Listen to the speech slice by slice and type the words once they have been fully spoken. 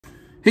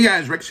Hey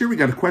guys, Rex here. We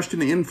got a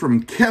question in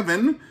from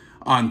Kevin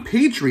on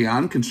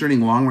Patreon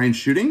concerning long-range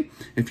shooting.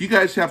 If you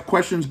guys have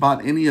questions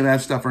about any of that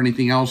stuff or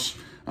anything else,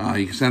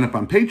 you can sign up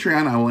on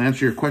Patreon. I will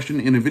answer your question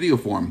in a video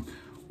form.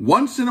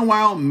 Once in a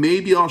while,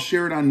 maybe I'll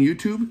share it on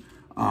YouTube,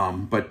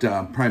 but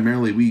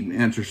primarily we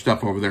answer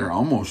stuff over there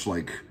almost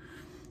like,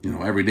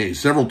 every day,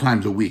 several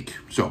times a week.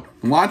 So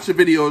lots of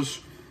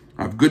videos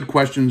of good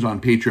questions on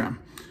Patreon.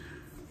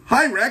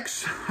 Hi,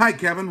 Rex. Hi,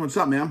 Kevin. What's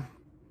up, man?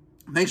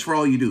 Thanks for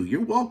all you do.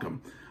 You're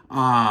welcome.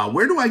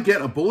 Where do I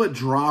get a bullet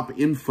drop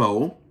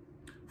info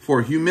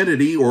for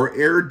humidity or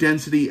air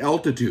density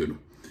altitude?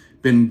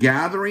 Been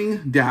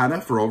gathering data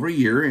for over a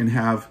year and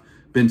have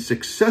been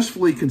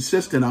successfully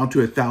consistent out to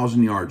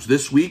 1,000 yards.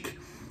 This week,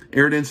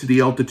 air density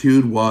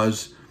altitude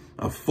was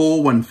a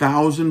full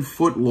 1,000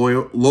 foot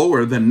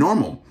lower than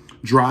normal.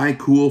 Dry,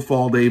 cool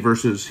fall day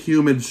versus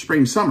humid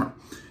spring, summer.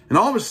 And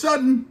all of a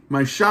sudden,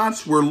 my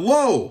shots were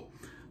low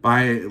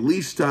by at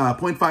least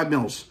 0.5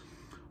 mils.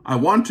 I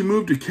want to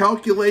move to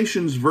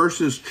calculations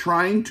versus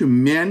trying to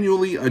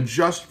manually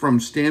adjust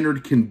from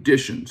standard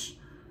conditions.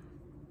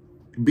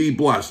 Be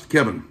blessed.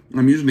 Kevin,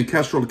 I'm using the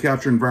Kestrel to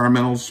capture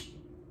environmentals.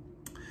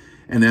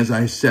 And as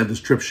I said,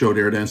 this trip showed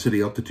air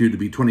density altitude to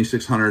be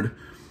 2,600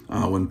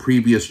 when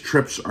previous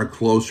trips are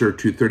closer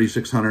to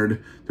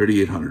 3,600,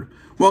 3,800.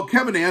 Well,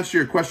 Kevin, to answer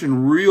your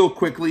question real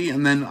quickly,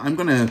 and then I'm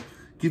going to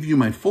give you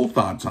my full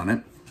thoughts on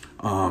it.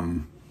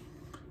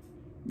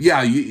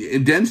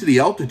 Density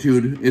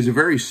altitude is a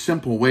very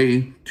simple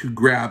way to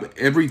grab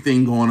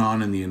everything going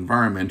on in the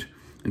environment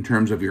in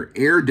terms of your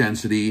air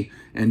density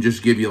and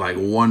just give you like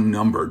one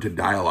number to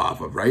dial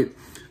off of, right?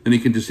 Then you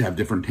can just have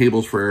different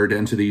tables for air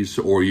densities,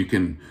 or you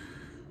can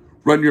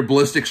run your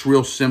ballistics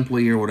real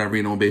simply or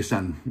whatever, based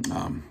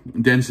on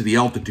density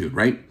altitude,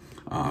 right?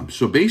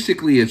 So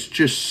basically it's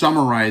just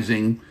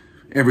summarizing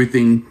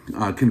everything,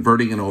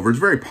 converting it over. It's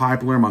very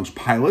popular amongst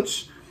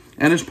pilots.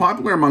 And it's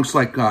popular amongst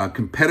like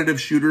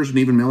competitive shooters and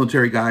even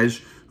military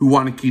guys who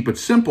want to keep it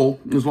simple,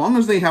 as long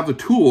as they have the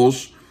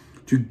tools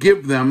to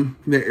give them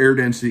the air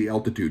density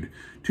altitude.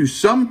 To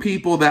some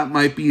people, that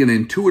might be an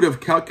intuitive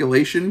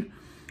calculation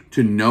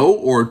to know,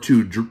 or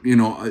to,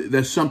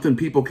 that's something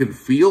people can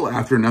feel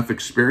after enough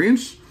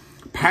experience.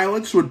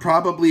 Pilots would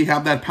probably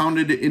have that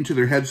pounded into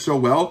their heads so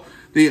well,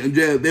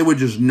 they would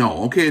just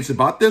know, okay, it's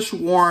about this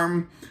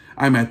warm,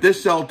 I'm at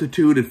this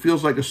altitude, it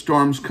feels like a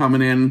storm's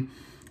coming in.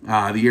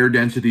 The air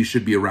density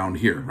should be around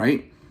here,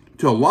 right?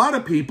 To a lot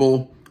of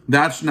people,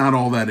 that's not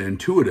all that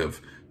intuitive.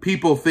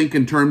 People think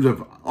in terms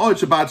of, oh,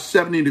 it's about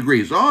 70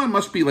 degrees. Oh, it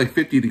must be like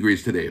 50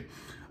 degrees today.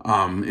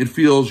 It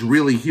feels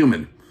really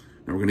humid.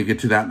 And we're going to get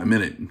to that in a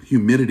minute.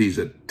 Humidity is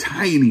a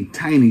tiny,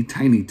 tiny,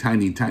 tiny,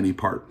 tiny, tiny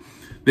part.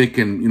 They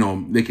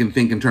can, they can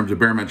think in terms of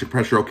barometric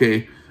pressure.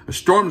 Okay, a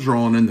storm's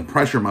rolling in, the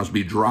pressure must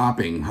be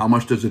dropping. How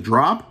much does it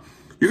drop?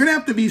 You're going to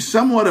have to be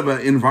somewhat of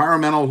an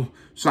environmental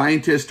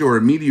scientist or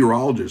a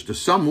meteorologist,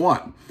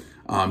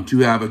 to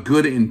have a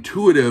good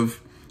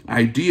intuitive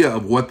idea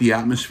of what the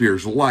atmosphere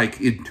is like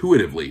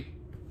intuitively.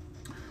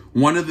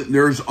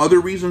 There's other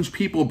reasons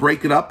people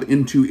break it up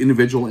into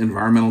individual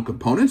environmental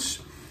components.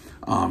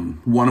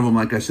 One of them,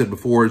 like I said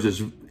before,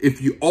 is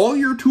if all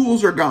your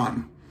tools are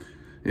gone,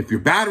 if your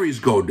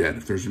batteries go dead,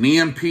 if there's an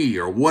EMP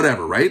or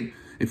whatever, right?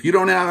 If you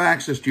don't have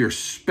access to your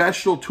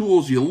special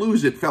tools, you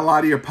lose it, fell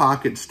out of your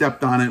pocket,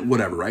 stepped on it,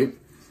 whatever, right?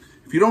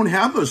 If you don't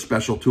have those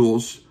special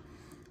tools,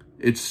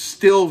 it's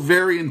still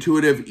very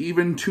intuitive,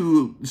 even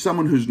to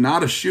someone who's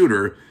not a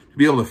shooter, to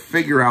be able to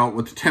figure out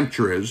what the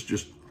temperature is.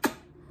 Just,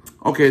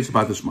 okay, it's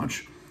about this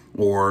much.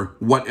 Or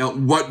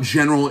what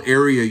general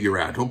area you're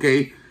at.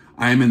 Okay,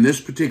 I'm in this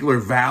particular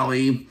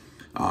valley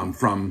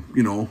from,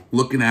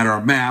 looking at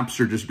our maps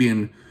or just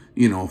being,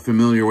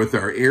 familiar with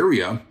our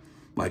area.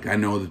 Like, I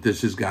know that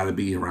this has got to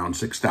be around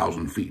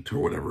 6,000 feet or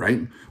whatever,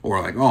 right?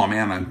 Or like, oh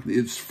man,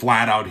 it's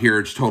flat out here.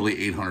 It's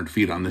totally 800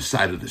 feet on this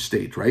side of the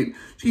state, right?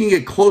 So you can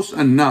get close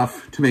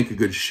enough to make a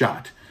good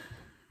shot.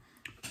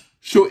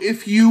 So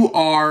if you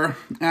are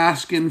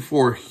asking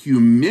for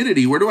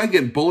humidity, where do I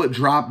get bullet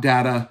drop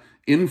data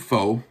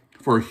info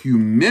for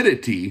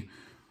humidity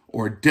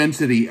or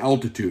density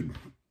altitude?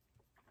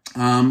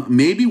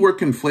 Maybe we're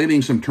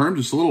conflating some terms.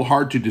 It's a little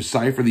hard to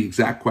decipher the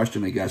exact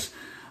question, I guess.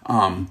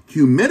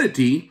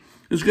 Humidity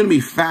is going to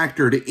be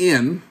factored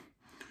in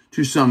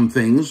to some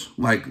things,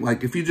 like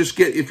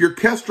if your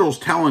Kestrel's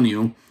telling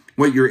you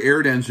what your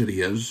air density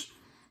is,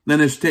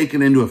 then it's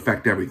taken into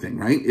effect everything,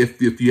 right?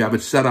 If you have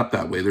it set up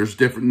that way, there's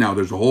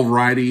a whole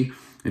variety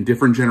and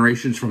different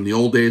generations from the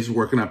old days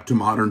working up to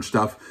modern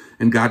stuff,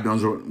 and God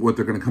knows what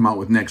they're going to come out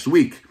with next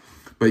week.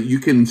 But you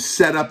can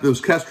set up those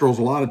Kestrels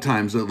a lot of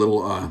times, a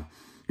little,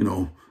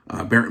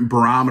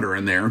 barometer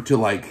in there to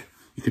like,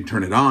 you can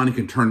turn it on, you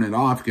can turn it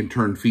off, you can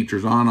turn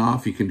features on,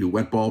 off, you can do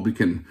wet bulb, you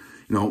can,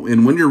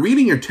 and when you're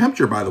reading your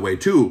temperature, by the way,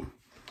 too,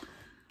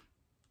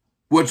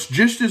 what's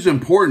just as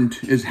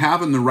important as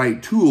having the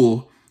right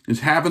tool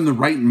is having the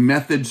right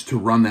methods to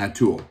run that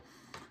tool.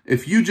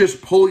 If you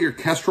just pull your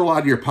Kestrel out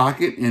of your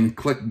pocket and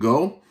click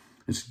go,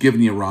 it's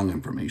giving you wrong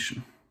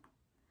information.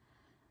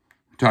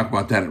 talk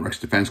about that at Rex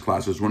Defense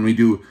classes. When we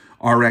do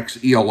RX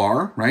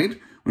ELR, right?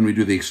 When we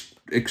do the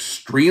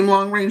extreme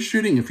long range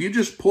shooting, if you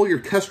just pull your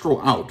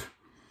Kestrel out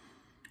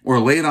or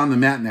lay it on the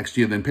mat next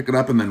to you, then pick it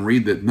up and then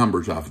read the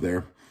numbers off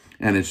there,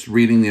 and it's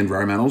reading the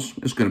environmentals,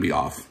 it's going to be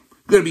off.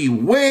 Going to be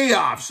way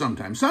off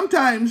sometimes.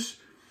 Sometimes,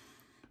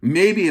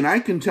 maybe, and I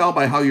can tell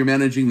by how you're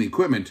managing the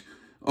equipment,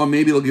 oh,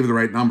 maybe it'll give you the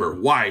right number.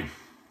 Why?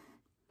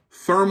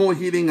 Thermal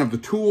heating of the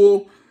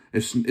tool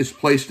is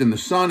placed in the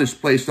sun, is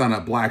placed on a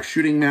black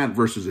shooting mat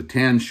versus a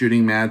tan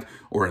shooting mat,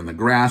 or in the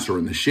grass or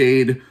in the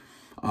shade,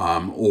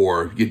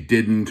 or you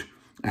didn't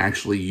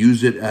actually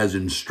use it as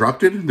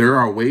instructed. There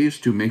are ways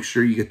to make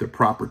sure you get the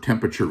proper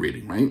temperature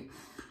reading, right?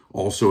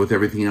 Also, with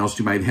everything else,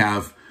 you might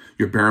have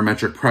your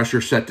barometric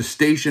pressure set to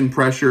station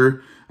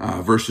pressure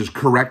versus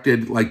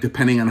corrected, like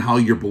depending on how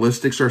your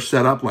ballistics are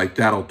set up, like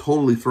that'll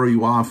totally throw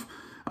you off.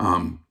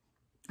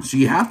 So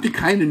you have to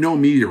kind of know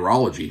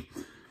meteorology.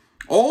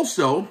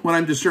 Also, what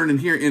I'm discerning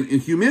here in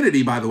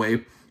humidity, by the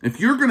way, if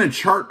you're going to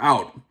chart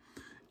out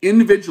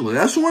individually,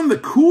 that's one of the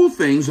cool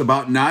things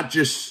about not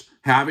just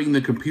having the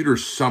computer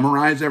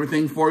summarize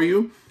everything for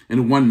you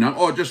in one,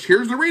 oh, just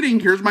here's the reading,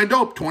 here's my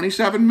dope,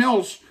 27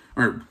 mils,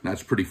 or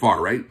that's pretty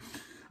far, right?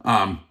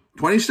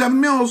 27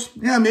 mils,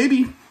 yeah,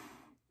 maybe,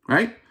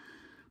 right?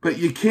 But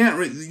you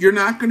can't, you're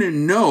not going to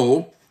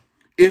know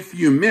if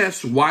you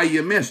miss why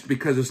you missed,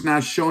 because it's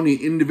not showing you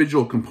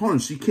individual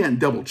components. You can't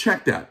double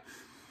check that.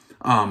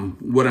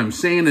 What I'm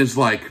saying is,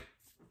 like,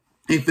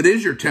 if it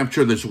is your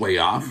temperature that's way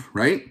off,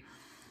 right?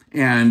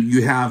 And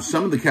you have,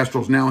 some of the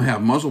Kestrels now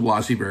have muzzle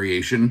velocity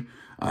variation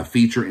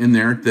feature in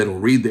there that'll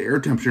read the air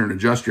temperature and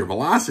adjust your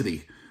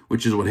velocity,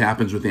 which is what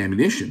happens with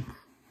ammunition.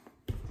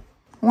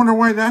 I wonder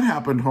why that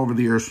happened over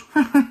the years,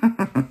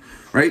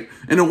 right?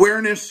 And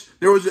awareness,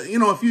 there was,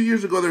 a few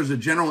years ago, there was a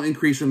general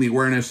increase in the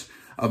awareness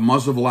of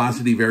muzzle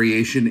velocity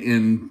variation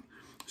in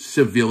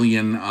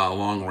civilian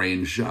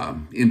long-range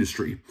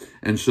industry.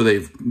 And so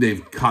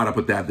they've caught up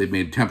with that. They've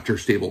made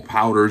temperature-stable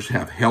powders,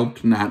 have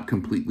helped, not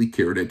completely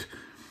cured it.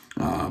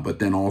 But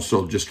then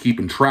also just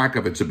keeping track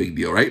of it's a big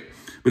deal, right?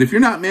 But if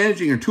you're not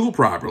managing your tool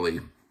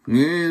properly,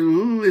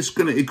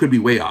 it could be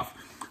way off.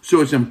 So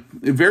it's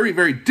very,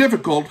 very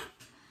difficult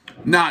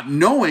not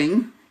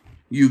knowing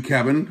you,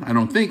 Kevin, I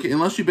don't think,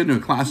 unless you've been to a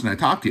class and I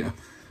talked to you.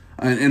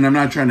 And I'm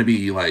not trying to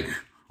be like,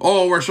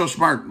 oh, we're so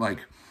smart. Like,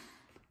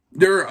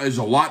 there is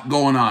a lot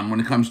going on when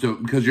it comes to,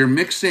 because you're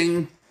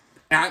mixing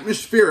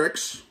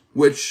atmospherics,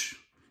 which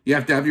you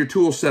have to have your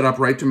tool set up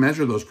right to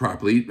measure those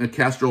properly. A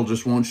Kestrel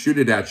just won't shoot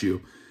it at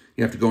you.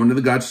 You have to go into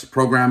the guts,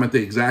 program it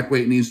the exact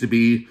way it needs to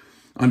be,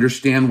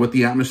 understand what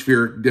the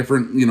atmospheric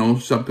different,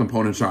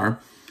 subcomponents are,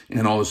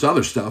 and all this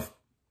other stuff.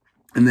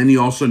 And then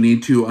you also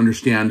need to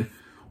understand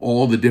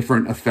all the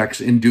different effects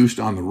induced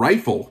on the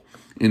rifle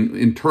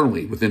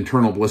internally, with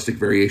internal ballistic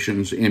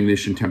variations,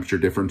 ammunition temperature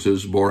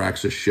differences, bore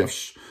axis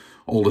shifts,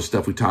 all the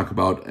stuff we talk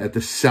about at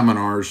the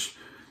seminars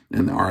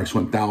and the RX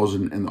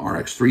 1000 and the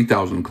RX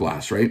 3000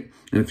 class, right?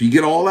 And if you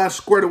get all that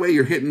squared away,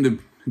 you're hitting the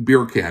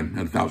beer can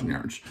at 1,000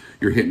 yards.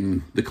 You're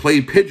hitting the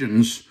clay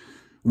pigeons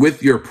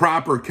with your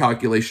proper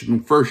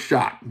calculation first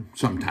shot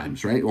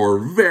sometimes, right? Or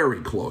very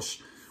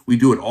close. We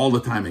do it all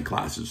the time in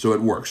classes, so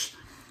it works.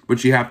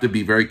 But you have to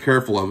be very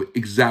careful of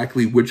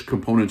exactly which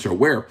components are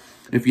where.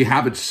 If you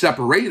have it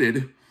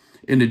separated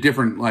into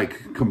different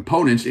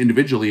components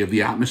individually of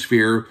the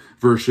atmosphere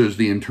versus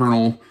the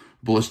internal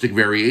ballistic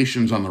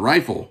variations on the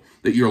rifle,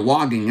 that you're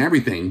logging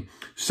everything,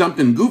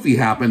 something goofy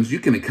happens, you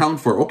can account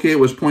for, okay, it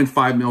was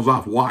 0.5 mils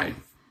off. Why?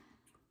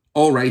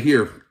 Oh, right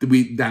here,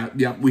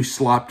 we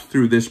slopped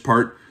through this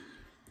part.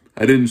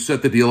 I didn't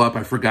set the deal up.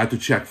 I forgot to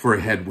check for a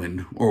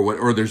headwind,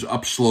 or there's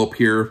upslope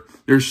here.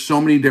 There's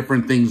so many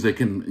different things that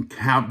can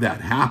have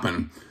that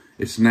happen.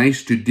 It's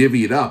nice to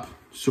divvy it up.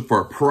 So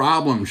for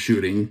problem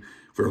shooting,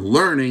 for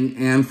learning,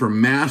 and for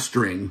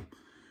mastering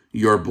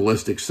your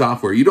ballistic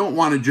software, you don't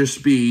want to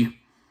just be,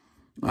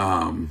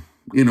 a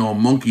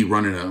monkey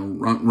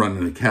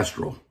running a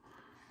Kestrel.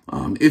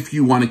 If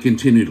you want to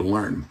continue to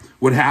learn,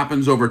 what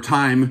happens over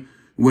time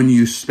when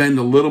you spend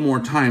a little more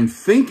time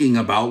thinking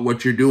about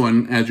what you're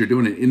doing as you're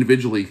doing it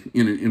individually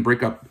and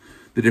break up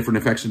the different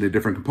effects into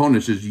different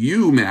components, is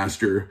you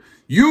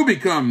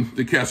become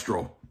the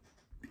Kestrel.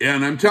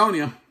 And I'm telling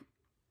you,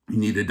 you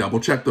need to double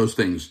check those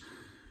things,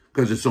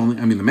 because it's only,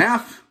 the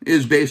math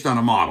is based on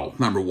a model,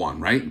 number one,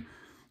 right?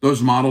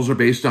 Those models are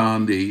based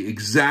on the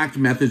exact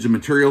methods and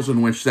materials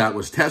in which that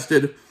was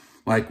tested,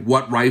 like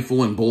what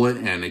rifle and bullet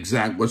and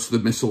what's the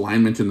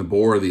misalignment in the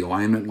bore or the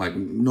alignment,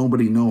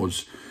 nobody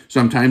knows.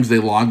 Sometimes they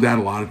log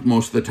that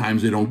most of the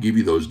times they don't give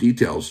you those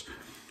details.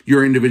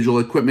 Your individual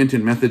equipment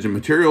and methods and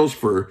materials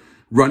for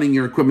running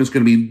your equipment is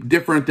going to be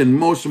different than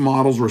most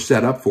models were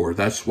set up for.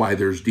 That's why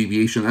there's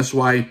deviation. That's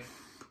why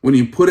when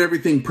you put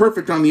everything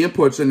perfect on the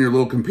inputs in your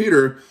little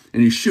computer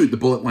and you shoot, the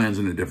bullet lands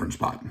in a different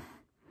spot.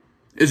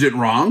 Is it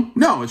wrong?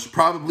 No, it's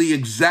probably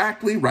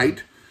exactly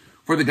right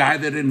for the guy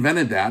that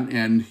invented that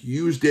and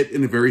used it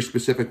in a very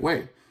specific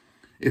way.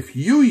 If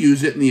you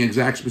use it in the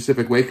exact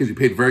specific way because you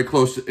paid very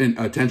close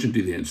attention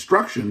to the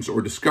instructions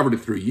or discovered it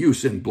through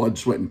use in blood,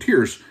 sweat, and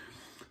tears,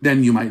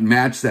 then you might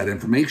match that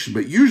information.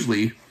 But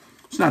usually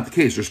it's not the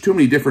case. There's too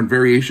many different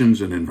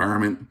variations in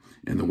environment,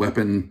 in the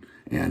weapon,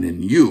 and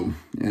in you,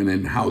 and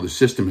in how the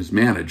system is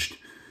managed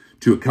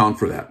to account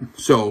for that.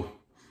 So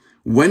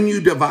when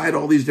you divide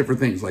all these different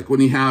things, like when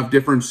you have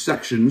different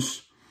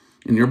sections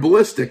in your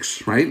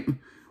ballistics, right?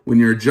 When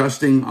you're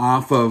adjusting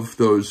off of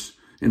those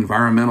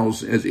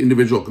environmentals as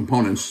individual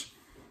components,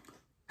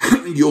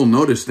 you'll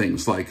notice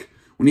things like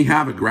when you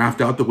have it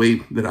graphed out the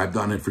way that I've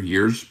done it for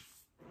years,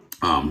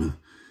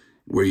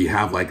 where you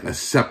have like a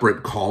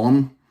separate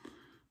column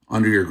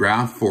under your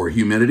graph for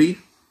humidity,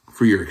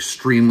 for your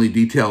extremely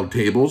detailed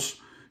tables,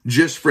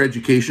 just for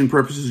education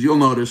purposes, you'll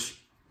notice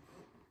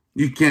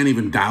you can't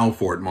even dial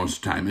for it most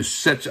of the time. It's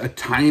such a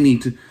tiny,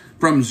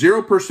 from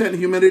 0%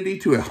 humidity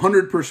to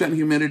 100%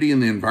 humidity in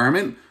the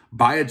environment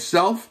by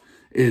itself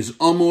is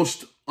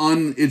almost,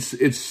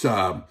 it's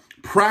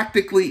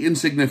practically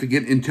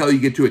insignificant until you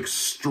get to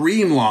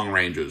extreme long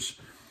ranges,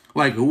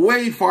 like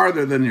way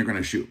farther than you're going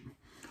to shoot.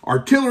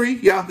 Artillery,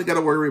 yeah, they got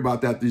to worry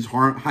about that. These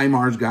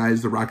HIMARS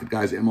guys, the rocket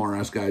guys,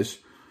 MLRS guys,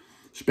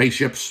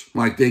 spaceships,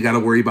 like they got to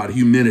worry about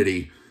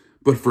humidity.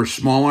 But for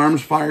small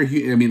arms fire,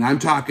 I mean, I'm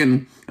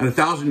talking at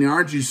 1,000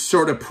 yards, you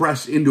sort of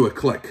press into a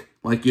click.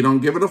 Like you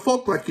don't give it a full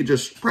click, you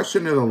just press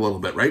into it a little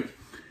bit, right?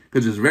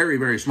 Because it's very,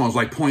 very small. It's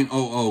like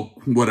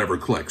 0.00 whatever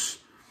clicks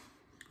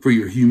for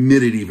your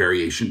humidity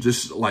variation.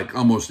 Just like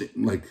almost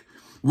like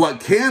what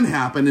can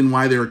happen and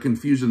why they were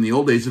confused in the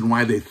old days and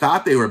why they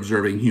thought they were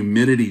observing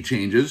humidity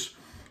changes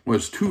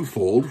was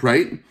twofold,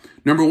 right?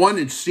 Number one,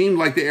 it seemed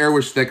like the air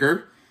was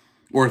thicker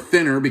or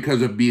thinner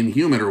because of being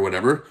humid or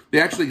whatever.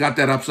 They actually got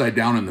that upside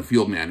down in the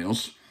field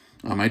manuals.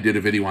 I did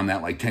a video on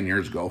that like 10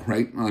 years ago,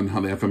 right? On how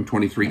the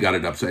FM23 got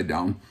it upside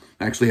down.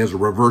 Actually has a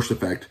reverse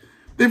effect.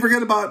 They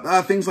forget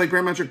about things like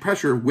barometric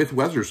pressure with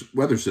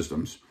weather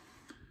systems.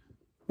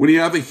 When you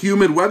have a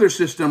humid weather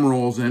system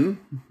rolls in,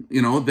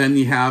 you know, then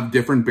you have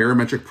different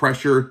barometric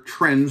pressure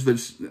trends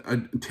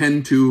that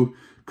tend to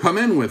come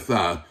in with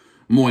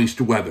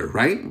moist weather,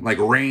 right? Like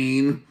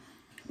rain,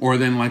 or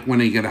then like when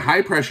you get a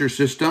high pressure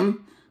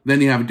system, then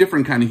you have a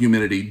different kind of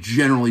humidity,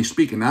 generally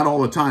speaking, not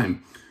all the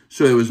time.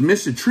 So it was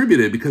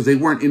misattributed because they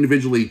weren't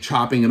individually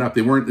chopping it up.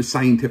 They weren't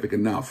scientific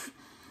enough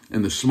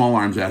in the small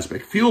arms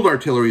aspect. Field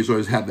artillery has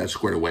always had that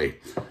squared away.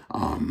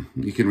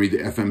 You can read the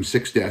FM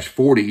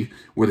 6-40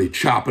 where they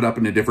chop it up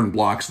into different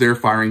blocks. Their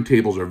firing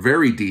tables are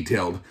very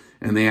detailed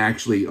and they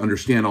actually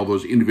understand all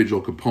those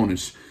individual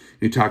components.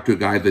 You talk to a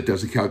guy that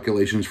does the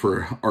calculations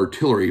for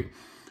artillery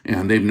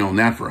and they've known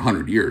that for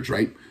 100 years,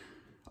 right?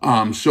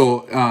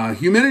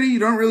 Humidity, you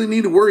don't really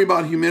need to worry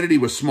about humidity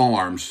with small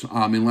arms,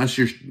 unless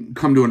you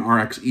come to an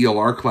RX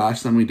ELR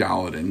class, then we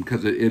dial it in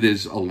because it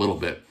is a little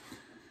bit.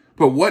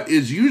 But what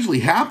is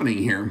usually happening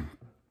here,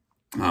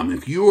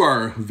 if you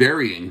are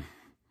varying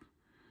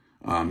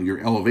your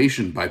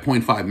elevation by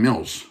 0.5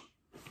 mils,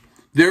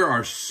 there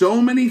are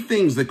so many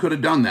things that could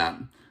have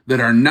done that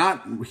are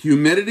not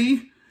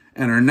humidity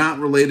and are not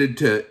related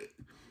to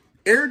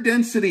air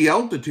density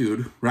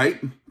altitude,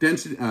 right?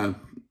 Density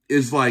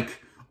is like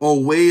a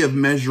way of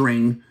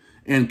measuring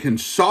and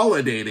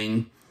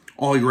consolidating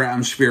all your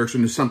atmospherics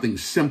into something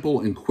simple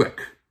and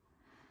quick.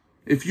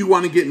 If you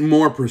want to get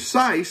more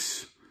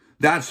precise,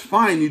 that's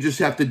fine. You just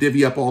have to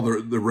divvy up all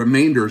the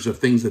remainders of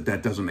things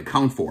that doesn't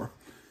account for.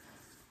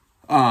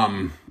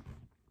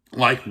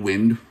 Like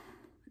wind.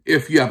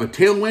 If you have a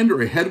tailwind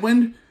or a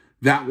headwind,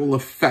 that will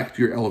affect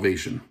your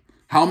elevation.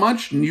 How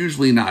much?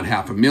 Usually not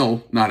 0.5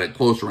 mil, not at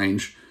close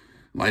range,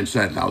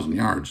 inside 1,000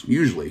 yards,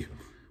 usually.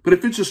 But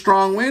if it's a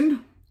strong wind,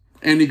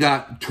 and you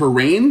got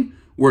terrain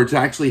where it's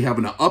actually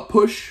having an up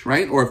push,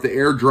 right? Or if the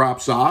air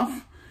drops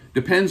off,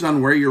 depends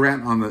on where you're at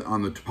on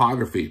the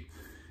topography.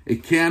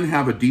 It can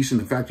have a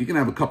decent effect. You can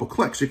have a couple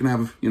clicks. You can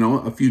have, you know,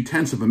 a few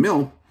tenths of a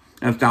mil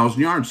at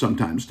 1,000 yards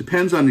sometimes.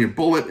 Depends on your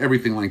bullet,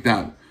 everything like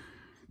that.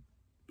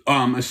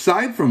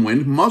 Aside from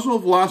wind, muzzle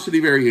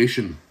velocity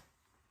variation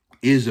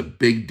is a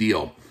big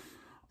deal.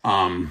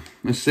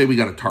 Let's say we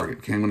got a target.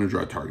 Okay, I'm going to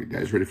draw a target,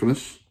 guys. Ready for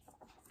this?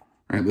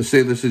 All right, let's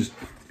say this is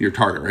your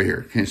target right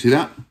here. Can you see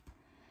that?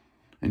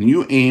 And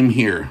you aim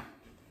here,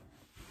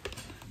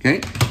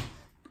 okay?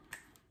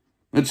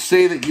 Let's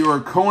say that your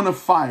cone of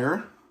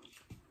fire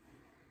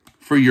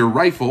for your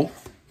rifle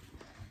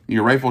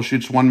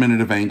shoots 1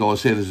 minute of angle.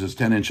 Let's say this is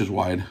 10 inches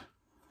wide.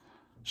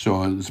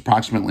 So it's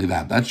approximately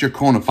that. That's your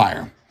cone of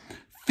fire,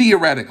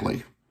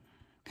 theoretically,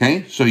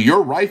 okay? So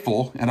your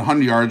rifle at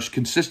 100 yards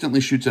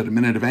consistently shoots at a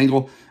minute of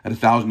angle. At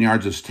 1,000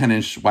 yards, it's 10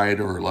 inch wide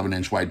or 11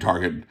 inch wide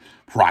target,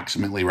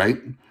 approximately, right?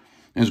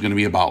 Is going to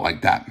be about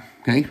like that,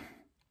 okay?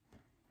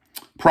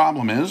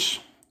 Problem is,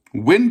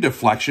 wind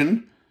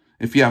deflection,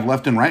 if you have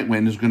left and right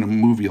wind, is going to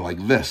move you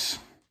like this.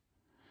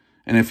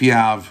 And if you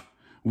have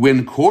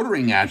wind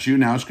quartering at you,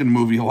 now it's going to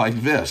move you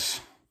like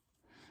this.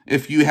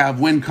 If you have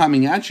wind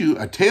coming at you,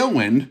 a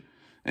tailwind,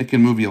 it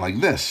can move you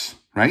like this,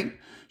 right?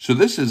 So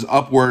this is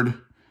upward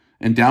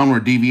and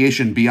downward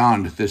deviation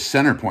beyond this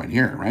center point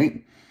here,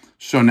 right?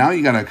 So now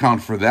you got to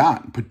account for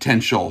that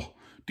potential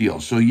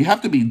deal. So you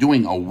have to be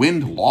doing a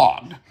wind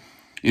log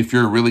if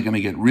you're really going to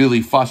get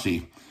really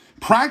fussy.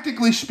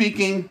 Practically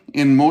speaking,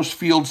 in most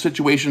field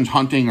situations,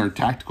 hunting or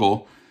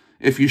tactical,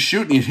 if you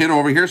shoot and you hit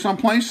over here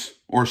someplace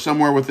or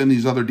somewhere within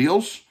these other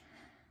deals,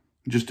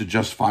 just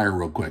adjust fire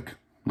real quick.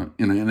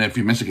 And if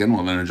you miss again,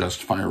 well, then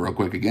adjust fire real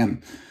quick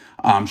again.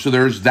 So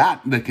there's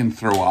that can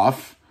throw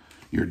off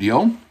your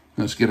deal.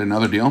 Let's get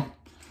another deal.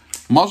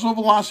 Muzzle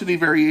velocity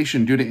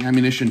variation due to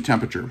ammunition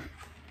temperature.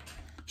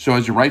 So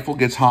as your rifle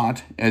gets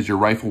hot, as your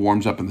rifle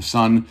warms up in the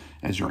sun,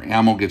 as your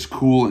ammo gets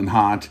cool and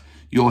hot,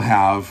 you'll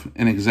have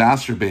an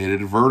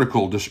exacerbated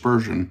vertical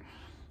dispersion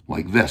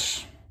like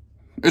this.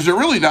 Is it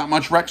really that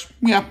much, Rex?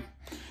 Yeah,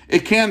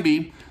 it can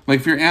be. Like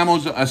if your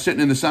ammo's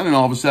sitting in the sun and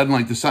all of a sudden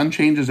like the sun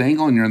changes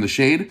angle and you're in the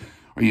shade,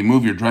 or you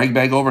move your drag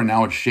bag over and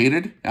now it's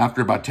shaded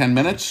after about 10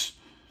 minutes,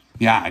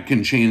 yeah, it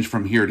can change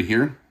from here to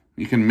here.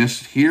 You can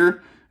miss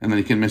here and then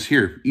you can miss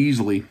here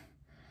easily.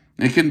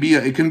 It can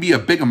be a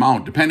big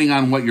amount depending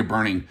on what you're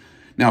burning.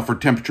 Now for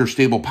temperature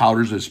stable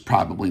powders, it's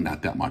probably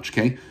not that much,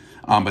 okay?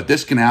 But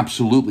this can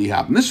absolutely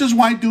happen. This is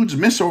why dudes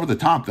miss over the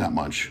top that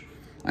much.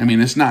 I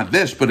mean, it's not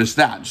this, but it's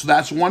that. So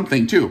that's one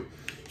thing too.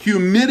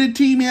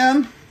 Humidity,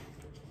 man.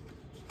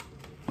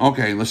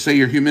 Okay, let's say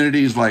your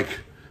humidity is like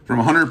from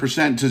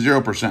 100% to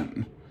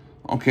 0%.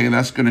 Okay,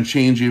 that's going to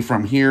change you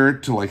from here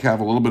to like have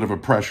a little bit of a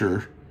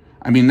pressure.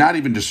 I mean, not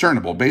even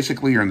discernible.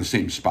 Basically, you're in the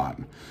same spot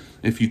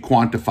if you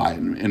quantify it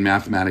and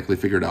mathematically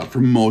figure it out for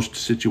most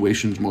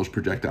situations, most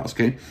projectiles,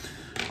 okay?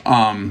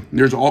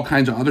 There's all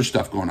kinds of other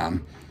stuff going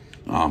on.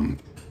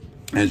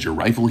 As your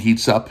rifle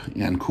heats up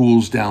and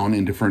cools down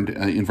in different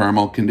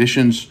environmental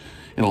conditions,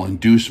 it'll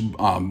induce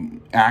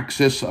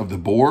axis of the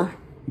bore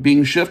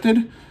being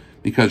shifted,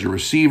 because your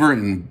receiver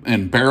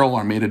and barrel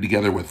are mated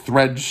together with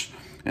threads,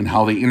 and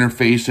how they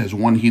interface as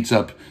one heats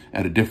up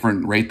at a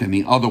different rate than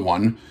the other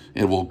one.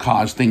 It will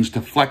cause things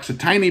to flex a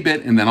tiny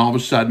bit, and then all of a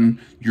sudden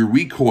your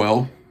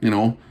recoil,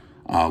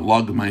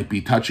 lug might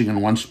be touching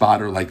in one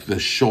spot, or like the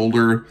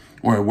shoulder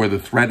or where the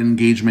thread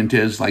engagement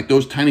is. Like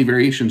those tiny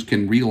variations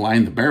can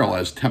realign the barrel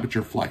as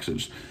temperature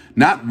flexes.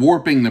 Not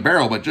warping the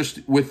barrel, but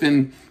just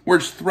within where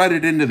it's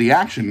threaded into the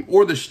action,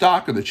 or the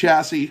stock or the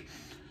chassis,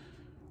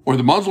 or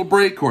the muzzle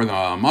brake, or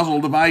the muzzle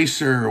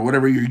device, or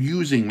whatever you're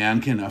using, man,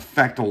 can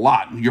affect a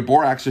lot. Your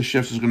bore axis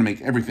shifts is going to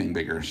make everything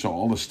bigger. So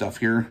all this stuff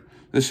here,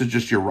 this is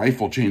just your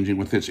rifle changing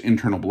with its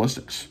internal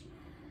ballistics,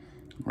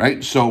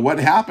 right? So what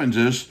happens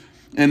is,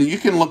 and you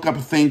can look up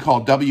a thing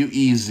called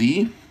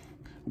WEZ,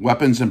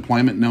 Weapons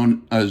Employment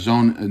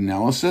Zone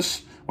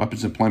Analysis,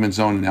 Weapons Employment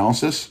Zone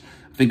Analysis.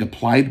 I think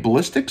Applied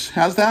Ballistics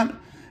has that.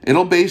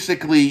 It'll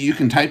basically, you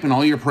can type in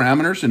all your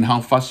parameters and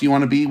how fussy you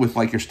want to be with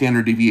like your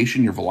standard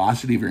deviation, your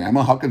velocity of your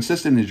ammo, how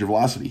consistent is your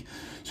velocity.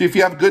 So if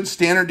you have good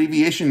standard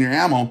deviation in your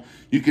ammo,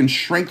 you can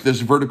shrink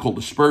this vertical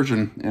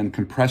dispersion and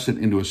compress it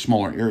into a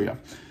smaller area,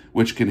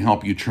 which can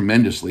help you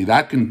tremendously.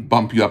 That can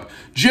bump you up.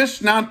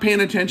 Just not paying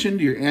attention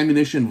to your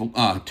ammunition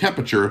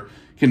temperature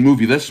can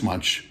move you this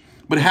much.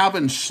 But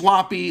having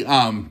sloppy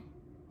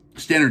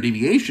standard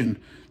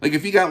deviation, like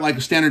if you got like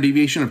a standard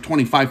deviation of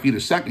 25 feet a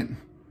second,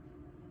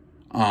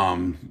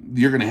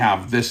 you're going to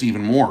have this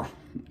even more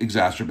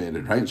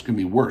exacerbated, right? It's going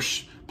to be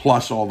worse.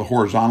 Plus all the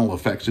horizontal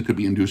effects that could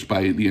be induced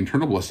by the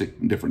internal ballistic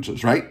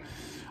differences, right?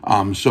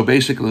 So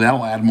basically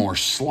that'll add more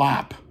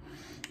slop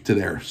to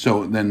there.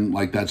 So then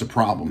like that's a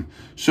problem.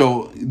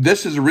 So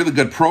this is a really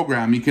good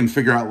program. You can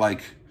figure out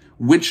like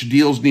which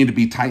deals need to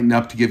be tightened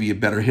up to give you a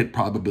better hit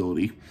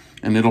probability.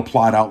 And it'll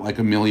plot out like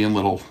a million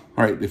little,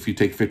 all right, if you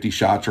take 50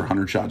 shots or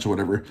 100 shots or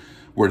whatever,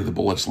 where do the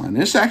bullets land?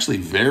 It's actually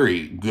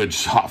very good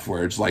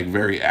software. It's like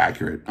very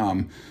accurate.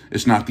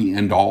 It's not the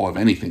end all of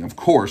anything, of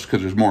course,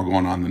 because there's more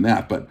going on than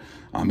that, but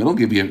it'll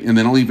give you, and then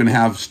it'll even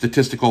have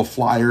statistical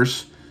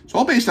flyers. It's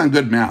all based on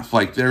good math.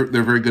 Like they're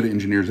very good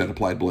engineers at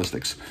Applied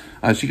Ballistics.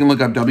 So you can look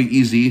up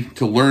WEZ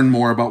to learn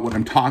more about what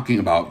I'm talking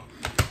about.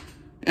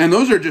 And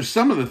those are just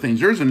some of the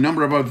things. There's a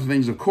number of other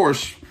things, of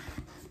course.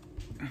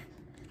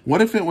 What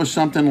if it was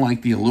something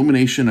like the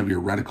illumination of your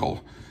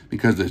reticle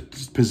because the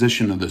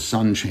position of the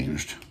sun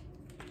changed?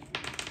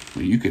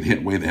 Well, you could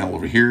hit way the hell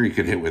over here. You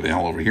could hit way the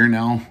hell over here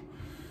now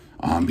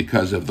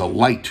because of the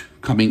light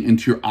coming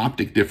into your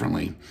optic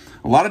differently.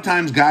 A lot of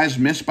times guys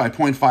miss by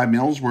 0.5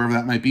 mils, wherever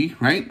that might be,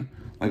 right?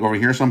 Like over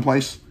here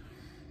someplace.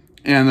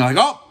 And they're like,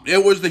 oh,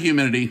 it was the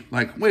humidity.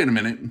 Like, wait a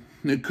minute.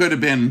 It could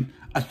have been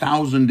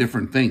 1,000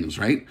 different things,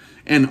 right?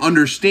 And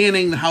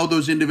understanding how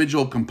those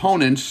individual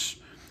components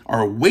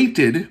are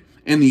weighted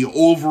in the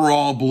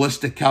overall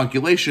ballistic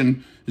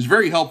calculation is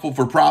very helpful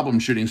for problem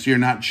shooting, so you're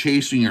not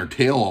chasing your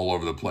tail all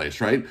over the place,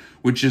 right?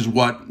 Which is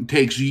what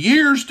takes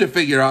years to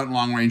figure out in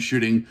long-range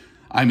shooting.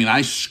 I mean,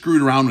 I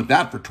screwed around with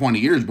that for 20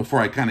 years before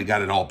I kind of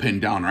got it all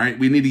pinned down, right?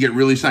 We need to get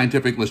really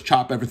scientific. Let's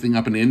chop everything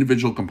up into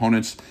individual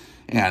components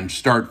and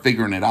start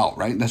figuring it out,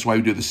 right? That's why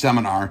we do the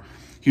seminar.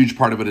 Huge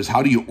part of it is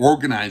how do you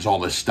organize all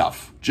this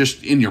stuff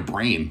just in your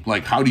brain?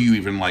 Like, how do you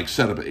even like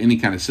set up any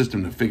kind of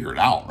system to figure it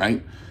out,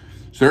 right?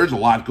 So there's a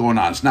lot going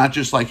on. It's not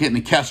just like hitting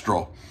a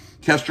Kestrel.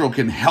 Kestrel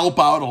can help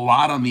out a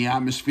lot on the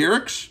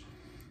atmospherics,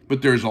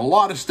 but there's a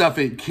lot of stuff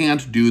it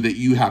can't do that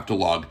you have to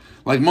log.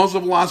 Like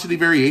muzzle velocity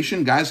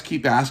variation, guys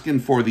keep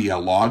asking for the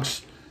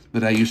logs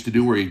that I used to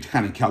do where he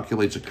kind of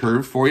calculates a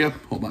curve for you.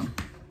 Hold on.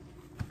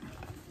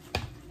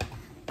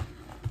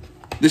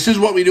 This is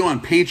what we do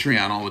on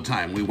Patreon all the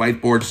time. We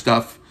whiteboard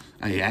stuff.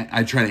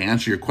 I try to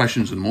answer your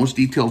questions in the most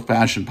detailed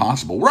fashion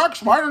possible.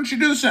 Rex, why don't you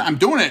do this? I'm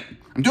doing it.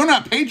 I'm doing it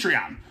on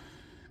Patreon.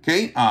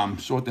 Okay,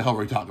 so what the hell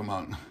were we talking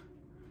about?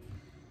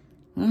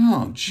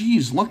 Oh,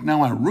 geez, look,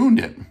 now I ruined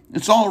it.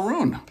 It's all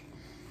ruined.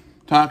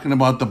 Talking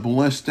about the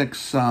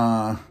ballistics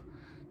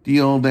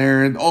deal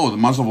there. Oh, the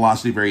muzzle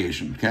velocity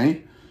variation,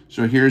 okay?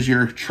 So here's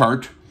your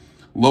chart.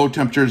 Low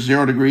temperature,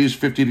 0 degrees,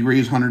 50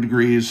 degrees, 100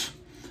 degrees.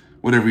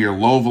 Whatever your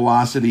low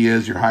velocity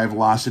is, your high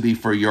velocity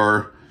for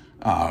your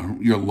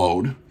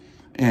load.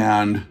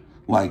 And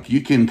like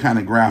you can kind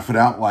of graph it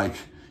out like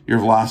your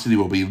velocity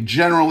will be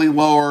generally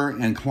lower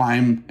and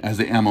climb as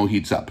the ammo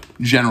heats up,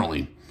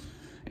 generally.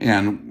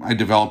 And I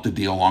developed a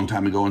deal a long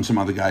time ago, and some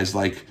other guys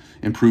like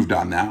improved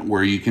on that,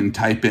 where you can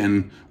type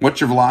in,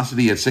 what's your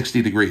velocity at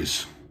 60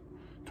 degrees?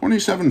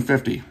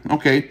 2750.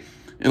 Okay,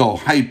 it'll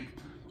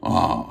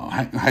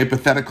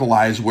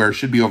hypotheticalize where it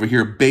should be over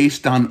here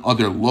based on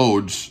other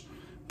loads,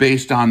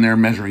 based on their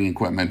measuring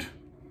equipment,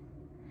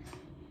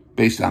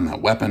 based on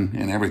that weapon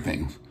and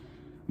everything.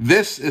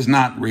 This is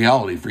not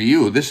reality for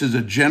you. This is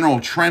a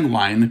general trend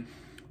line.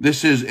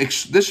 This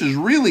is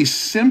really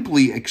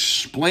simply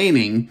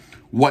explaining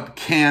what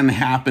can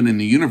happen in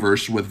the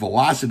universe with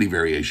velocity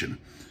variation.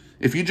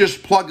 If you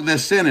just plug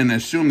this in and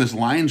assume this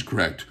line's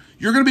correct,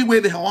 you're going to be way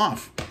the hell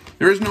off.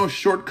 There is no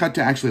shortcut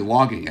to actually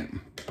logging it.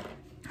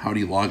 How do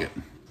you log it?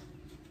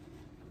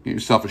 Get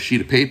yourself a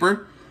sheet of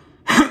paper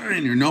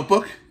in your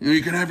notebook.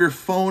 You can have your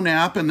phone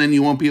app, and then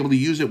you won't be able to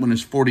use it when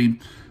it's 40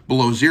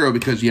 below zero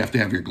because you have to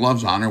have your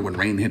gloves on, or when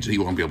rain hits it,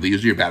 you won't be able to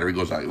use it. Your battery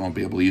goes out, you won't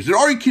be able to use it.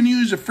 Or you can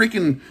use a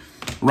freaking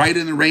write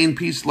in the rain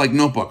piece like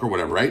notebook or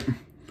whatever, right?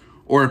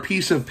 Or a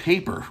piece of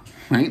paper,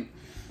 right?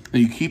 That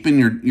you keep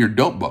in your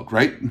dope book,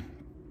 right?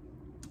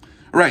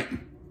 All right,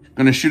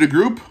 gonna shoot a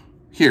group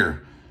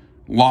here.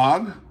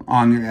 Log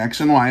on your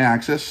X and Y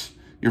axis,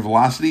 your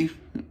velocity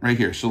right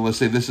here. So let's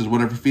say this is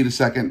whatever feet a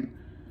second,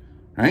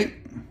 right?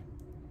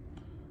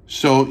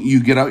 So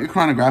you get out your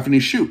chronograph and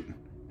you shoot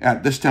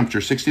at this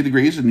temperature, 60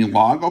 degrees, and you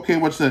log. Okay,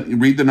 you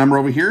read the number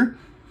over here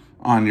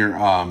on your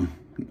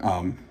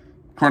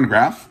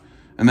chronograph,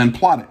 and then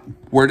plot it.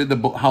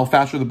 How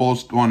fast are the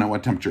bullets going at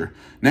what temperature?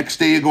 Next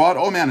day you go out,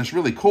 oh man, it's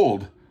really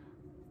cold.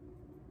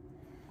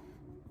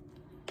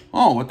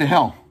 Oh, what the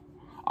hell?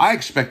 I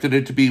expected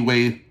it to be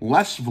way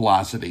less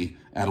velocity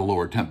at a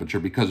lower temperature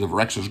because of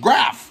Rex's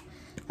graph.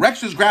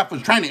 Rex's graph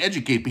was trying to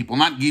educate people,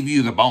 not give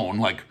you the bone.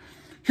 Like,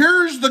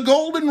 here's the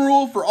golden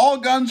rule for all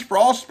guns, for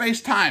all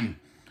space-time.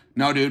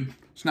 No, dude,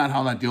 it's not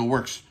how that deal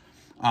works.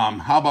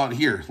 How about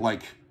here?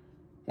 Like,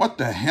 what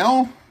the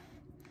hell?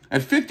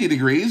 At 50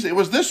 degrees, it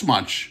was this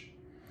much.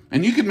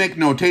 And you can make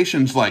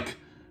notations like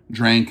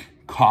drank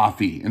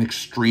coffee, an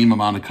extreme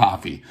amount of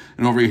coffee.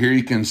 And over here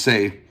you can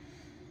say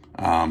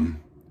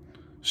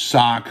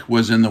sock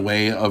was in the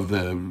way of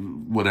the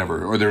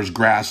whatever, or there's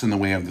grass in the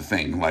way of the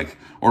thing. Like,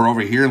 or over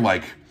here,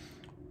 like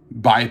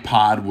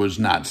bipod was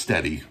not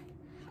steady.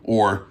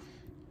 Or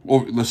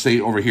let's say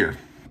over here,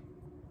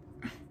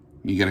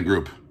 you get a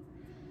group,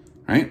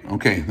 right?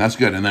 Okay, that's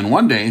good. And then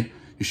one day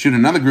you shoot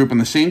another group in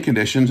the same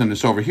conditions and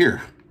it's over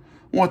here.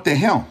 What the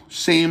hell?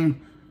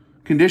 Same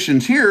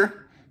conditions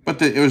here,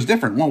 but it was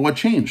different. Well, what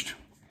changed?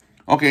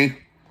 Okay,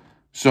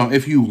 so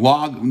if you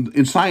log,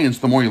 in science,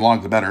 the more you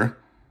log, the better.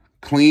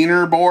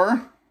 Cleaner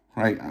bore,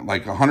 right?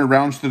 Like 100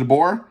 rounds to the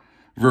bore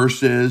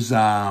versus,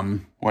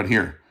 what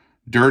here?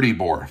 Dirty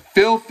bore.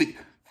 Filthy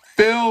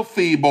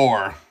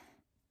bore.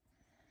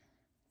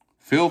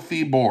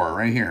 Filthy bore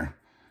right here.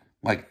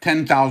 Like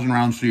 10,000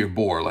 rounds to your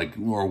bore, like,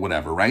 or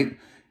whatever, right?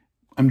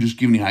 I'm just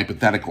giving you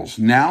hypotheticals.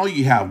 Now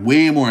you have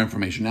way more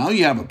information. Now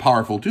you have a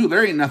powerful tool.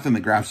 There ain't nothing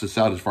that graphs this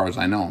out as far as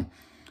I know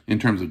in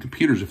terms of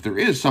computers. If there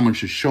is, someone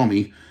should show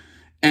me.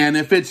 And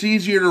if it's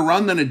easier to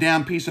run than a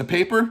damn piece of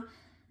paper,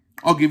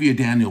 I'll give you a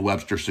Daniel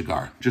Webster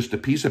cigar. Just a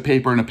piece of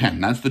paper and a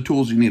pen. That's the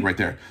tools you need right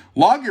there.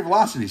 Log your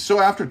velocity.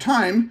 So after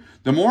time,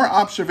 the more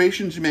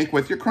observations you make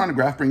with your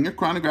chronograph, bring your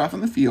chronograph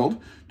in the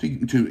field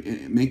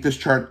to make this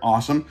chart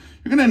awesome.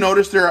 You're going to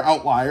notice there are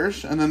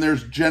outliers, and then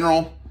there's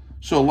general.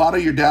 So a lot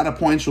of your data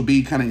points will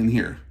be kind of in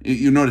here.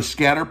 You know what a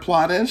scatter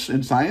plot is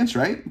in science,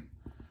 right?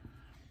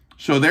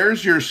 So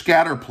there's your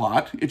scatter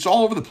plot. It's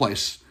all over the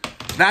place.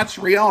 That's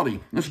reality.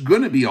 It's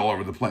going to be all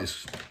over the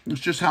place.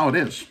 It's just how it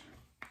is.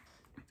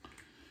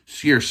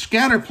 So your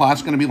scatter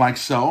plot's going to be like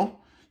so.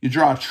 You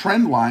draw a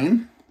trend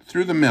line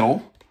through the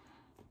middle.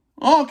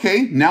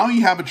 Okay, now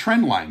you have a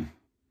trend line,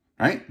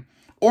 right?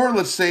 Or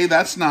let's say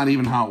that's not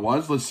even how it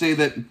was. Let's say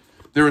that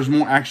there is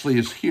more actually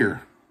is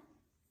here.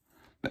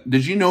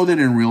 Did you know that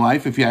in real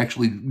life, if you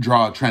actually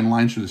draw a trend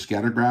line through the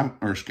scatter graph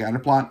or scatter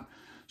plot,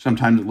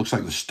 sometimes it looks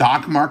like the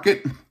stock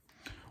market?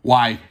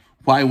 Why?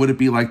 Why would it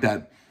be like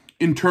that?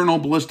 Internal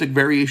ballistic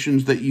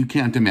variations that you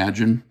can't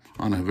imagine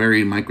on a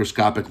very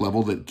microscopic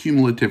level that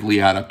cumulatively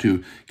add up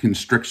to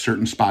constrict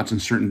certain spots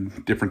and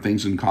certain different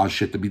things and cause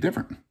shit to be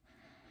different.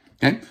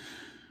 Okay?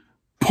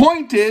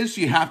 Point is,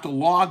 you have to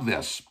log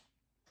this.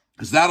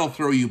 because that'll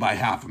throw you by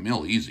 1/2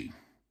 mil easy.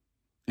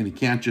 And you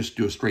can't just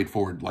do a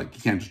straightforward, like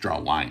you can't just draw a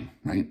line,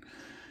 right?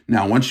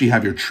 Now, once you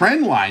have your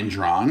trend line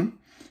drawn,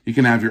 you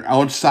can have your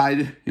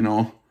outside,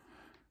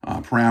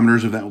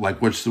 parameters of that,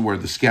 like where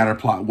the scatter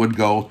plot would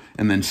go,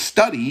 and then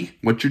study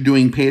what you're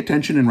doing, pay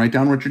attention and write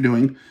down what you're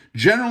doing.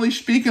 Generally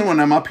speaking, when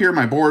I'm up here,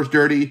 my bore is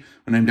dirty.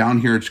 When I'm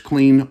down here, it's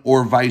clean,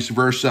 or vice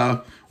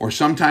versa. Or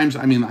sometimes,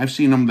 I've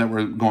seen them that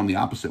were going the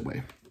opposite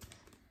way.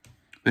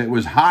 It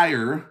was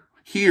higher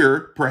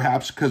here,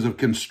 perhaps because of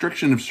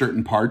constriction of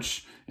certain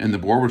parts in the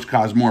bore, which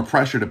caused more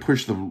pressure to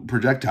push the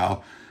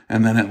projectile,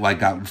 and then it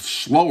got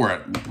slower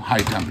at high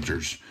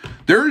temperatures.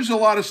 There's a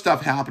lot of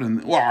stuff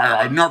happening. Well,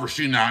 I've never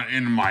seen that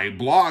in my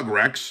blog,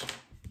 Rex.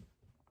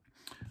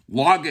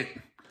 Log it.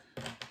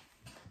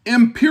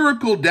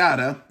 Empirical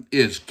data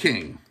is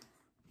king.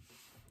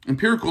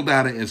 Empirical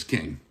data is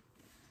king.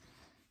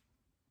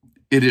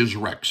 It is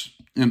Rex.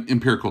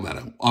 Empirical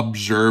data.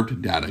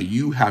 Observed data.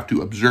 You have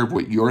to observe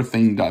what your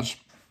thing does.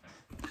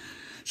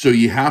 So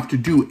you have to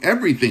do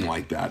everything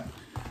like that.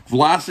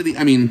 Velocity,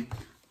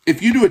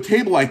 if you do a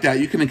table like that,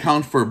 you can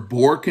account for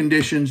bore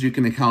conditions. You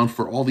can account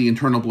for all the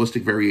internal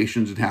ballistic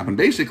variations that happen.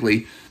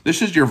 Basically,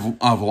 this is your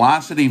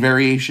velocity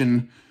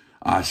variation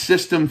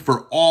system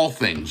for all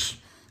things.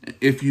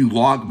 If you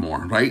log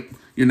more, right?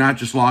 You're not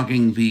just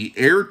logging the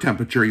air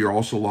temperature, you're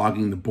also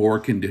logging the bore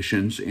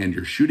conditions and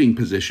your shooting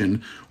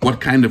position, what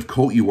kind of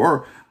coat you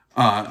are.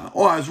 I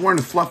was wearing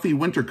a fluffy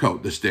winter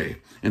coat this day,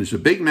 and it's a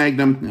big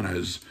Magnum, and I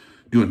was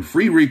doing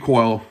free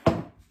recoil.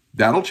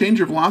 That'll change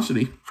your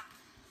velocity.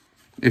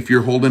 If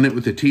you're holding it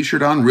with a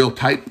t-shirt on real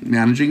tight,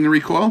 managing the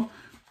recoil,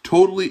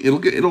 totally,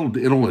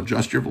 it'll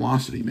adjust your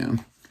velocity,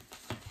 man.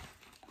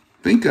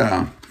 I think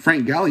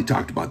Frank Galley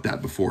talked about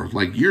that before,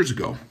 like years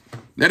ago.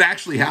 That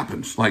actually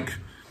happens. Like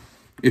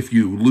if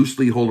you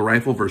loosely hold a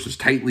rifle versus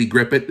tightly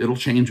grip it, it'll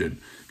change it.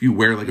 If you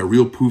wear like a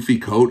real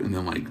poofy coat and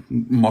then like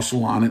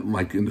muscle on it,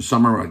 like in the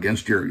summer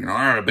against your,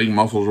 big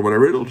muscles or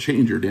whatever, it'll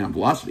change your damn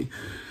velocity.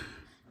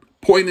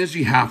 Point is,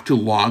 you have to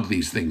log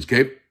these things,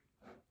 okay?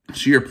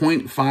 So your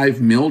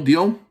 0.5 mil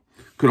deal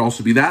could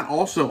also be that.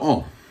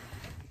 Also,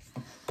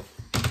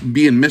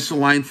 being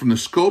misaligned from the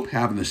scope,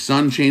 having the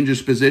sun change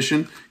its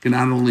position, can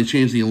not only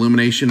change the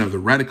illumination of the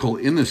reticle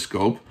in the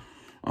scope,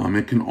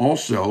 it can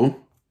also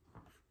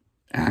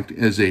act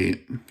as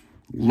a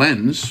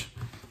lens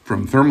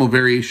from thermal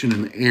variation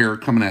in the air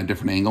coming at a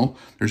different angle.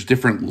 There's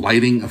different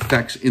lighting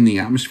effects in the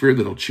atmosphere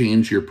that'll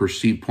change your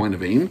perceived point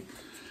of aim.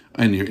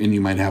 And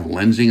you might have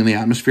lensing in the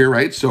atmosphere,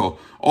 right? So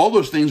all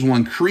those things will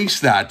increase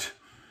that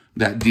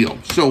deal.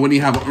 So when you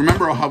have,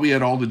 remember how we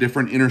had all the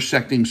different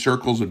intersecting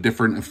circles of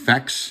different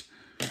effects?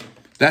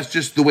 That's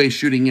just the way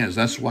shooting is.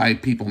 That's why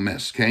people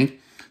miss, okay?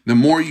 The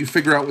more you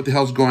figure out what the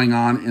hell's going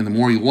on and the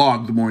more you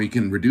log, the more you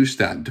can reduce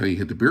that until you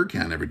hit the beer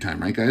can every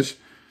time, right, guys?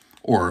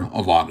 Or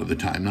a lot of the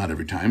time, not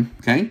every time,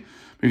 okay?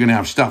 You're going to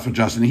have stuff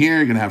adjusting here.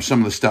 You're going to have some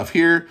of the stuff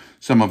here.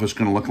 Some of it's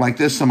going to look like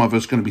this. Some of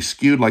it's going to be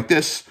skewed like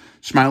this.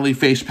 Smiley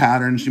face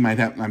patterns. You might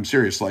have, I'm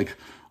serious, like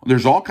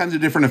there's all kinds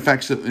of different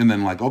effects. And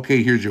then like,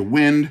 okay, here's your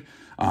wind.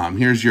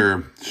 Here's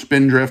your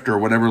spin drift or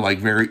whatever,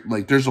 like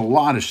there's a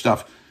lot of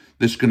stuff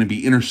that's going to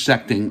be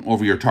intersecting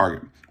over your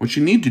target. What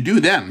you need to do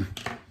then,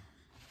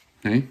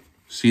 okay,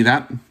 see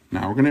that?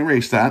 Now we're going to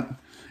erase that,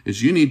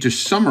 is you need to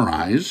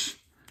summarize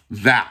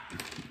that.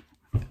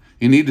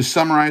 You need to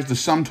summarize the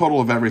sum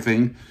total of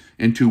everything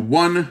into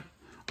one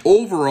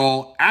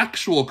overall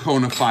actual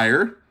cone of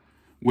fire,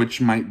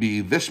 which might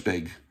be this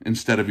big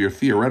instead of your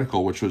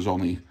theoretical, which was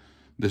only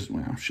this,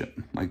 well, shit,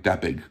 like that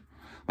big.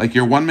 Like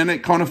your 1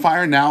 minute cone of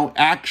fire now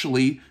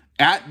actually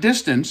at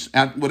distance,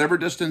 at whatever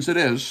distance it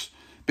is,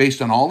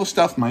 based on all the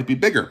stuff, might be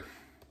bigger.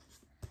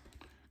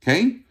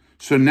 Okay?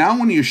 So now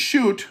when you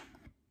shoot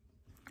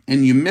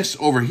and you miss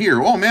over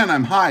here, oh man,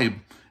 I'm high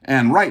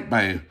and right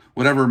by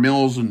whatever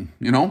mils and,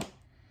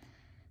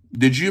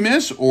 did you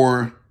miss,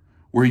 or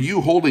were you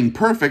holding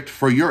perfect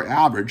for your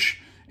average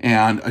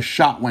and a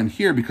shot went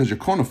here because your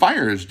cone of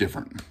fire is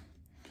different?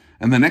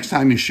 And the next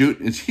time you shoot,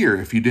 it's here.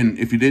 If you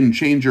didn't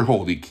change your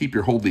hold, you keep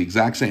your hold the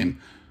exact same,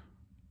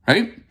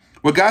 right?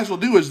 What guys will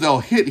do is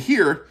they'll hit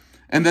here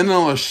and then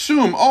they'll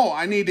assume, oh,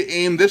 I need to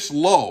aim this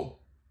low.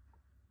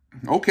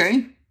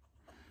 Okay.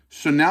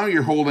 So now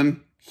you're holding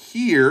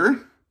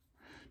here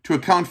to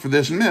account for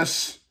this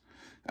miss,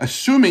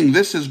 assuming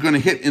this is going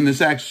to hit in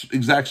this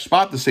exact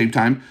spot at the same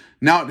time.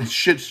 Now it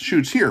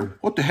shoots here.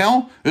 What the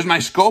hell? Is my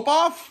scope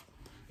off?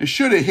 It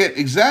should have hit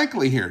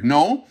exactly here.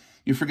 No,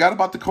 you forgot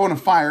about the cone of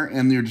fire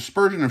and your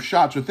dispersion of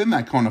shots within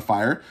that cone of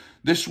fire.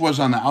 This was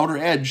on the outer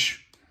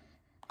edge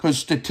because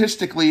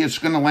statistically it's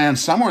going to land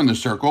somewhere in the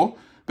circle,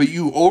 but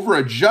you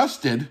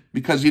over-adjusted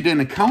because you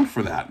didn't account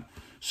for that.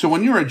 So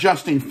when you're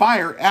adjusting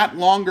fire at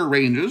longer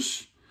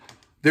ranges,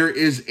 there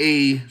is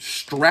a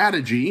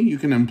strategy you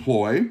can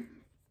employ,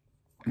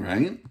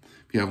 right?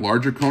 If you have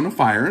larger cone of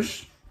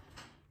fires,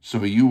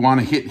 so you want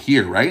to hit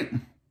here, right?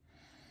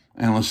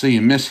 And let's say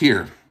you miss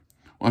here.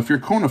 Well, if your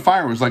cone of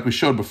fire was like we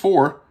showed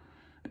before,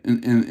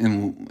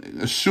 and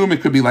assume it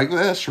could be like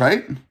this,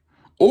 right?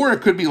 Or it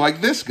could be like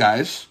this,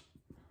 guys,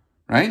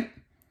 right?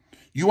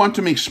 you want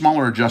to make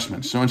smaller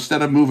adjustments. So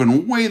instead of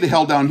moving way the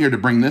hell down here to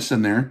bring this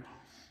in there,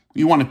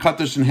 you want to cut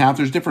this in half.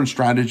 There's different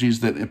strategies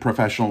that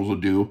professionals will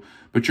do,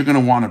 but you're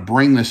going to want to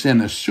bring this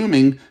in,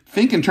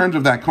 think in terms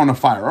of that cone of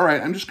fire. All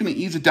right, I'm just going to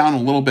ease it down a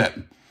little bit,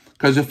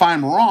 because if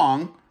I'm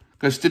wrong,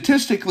 because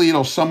statistically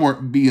it'll somewhere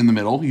be in the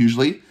middle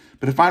usually,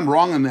 but if I'm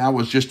wrong and that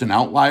was just an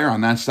outlier on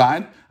that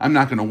side, I'm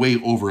not going to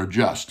way over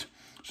adjust.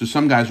 So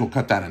some guys will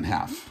cut that in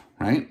half,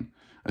 right?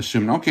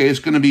 Assuming, okay, it's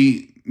going to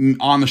be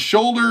on the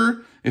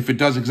shoulder if it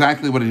does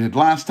exactly what it did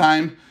last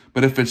time,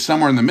 but if it's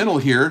somewhere in the middle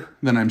here,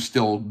 then I'm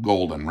still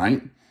golden,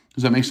 right?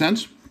 Does that make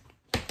sense?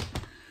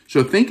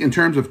 So think in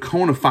terms of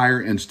cone of fire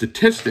and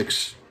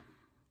statistics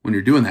when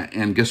you're doing that.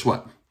 And guess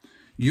what?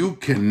 You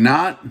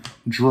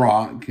cannot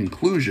draw a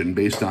conclusion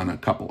based on a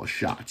couple of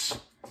shots,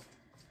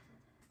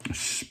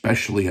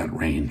 especially at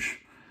range.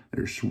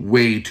 There's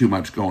way too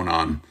much going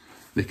on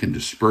that can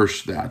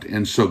disperse that.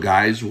 And so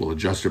guys will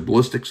adjust their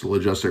ballistics, will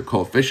adjust their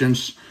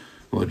coefficients,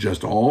 will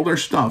adjust all their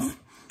stuff.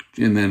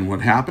 And then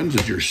what happens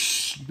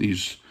is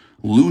these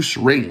loose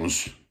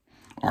rings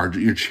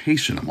you're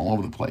chasing them all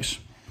over the place.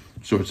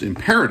 So it's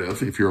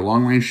imperative, if you're a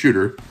long-range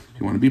shooter,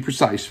 you want to be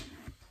precise,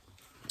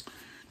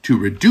 to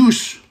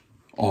reduce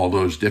all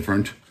those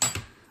different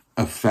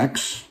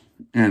effects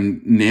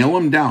and nail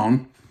them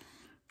down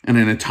in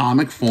an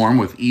atomic form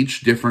with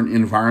each different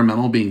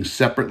environmental being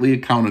separately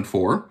accounted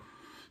for.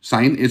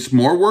 It's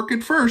more work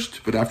at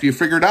first, but after you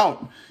figure it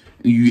out,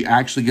 you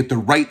actually get the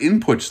right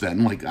inputs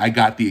then. Like I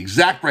got the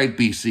exact right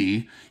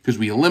BC because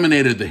we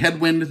eliminated the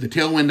headwind, the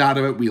tailwind out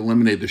of it. We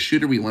eliminated the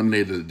shooter. We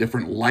eliminated the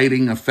different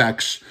lighting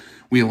effects.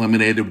 We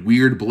eliminated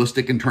weird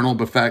ballistic internal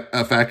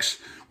effects.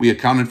 We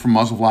accounted for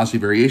muzzle velocity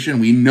variation.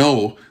 We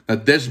know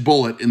that this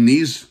bullet in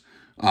these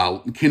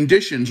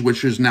conditions,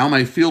 which is now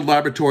my field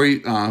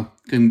laboratory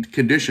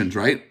conditions,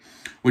 right?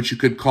 Which you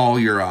could call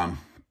your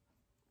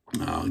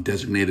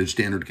designated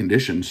standard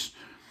conditions.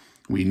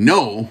 We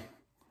know,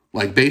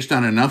 like based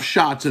on enough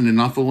shots and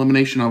enough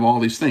elimination of all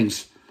these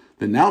things,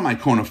 that now my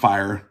cone of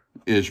fire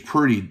is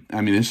pretty,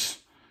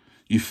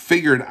 you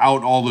figured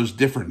out all those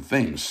different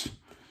things.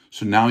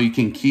 So now you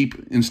can keep,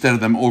 instead of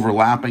them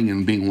overlapping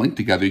and being linked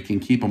together, you can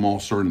keep them all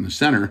sort of in the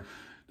center.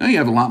 Now you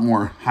have a lot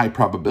more high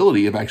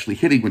probability of actually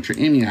hitting what you're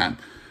aiming at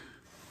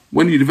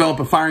when you develop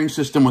a firing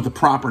system with the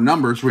proper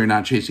numbers where you're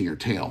not chasing your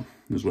tail,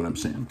 is what I'm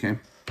saying, okay?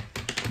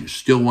 You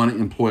still want to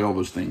employ all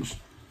those things.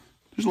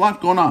 There's a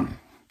lot going on.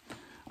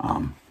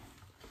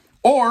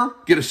 Or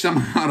get a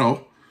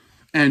semi-auto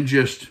and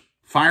just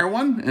fire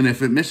one, and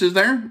if it misses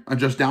there,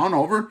 adjust down,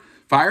 over,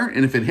 fire,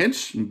 and if it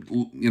hits, and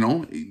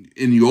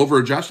you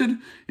over-adjusted,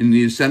 and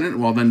you send it,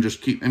 well, then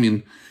just keep,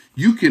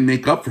 you can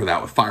make up for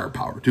that with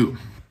firepower, too.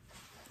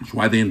 That's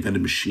why they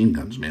invented machine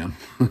guns, man.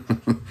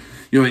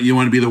 You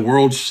want to be the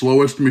world's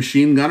slowest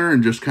machine gunner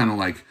and just kind of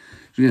like,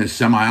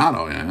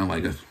 semi-auto,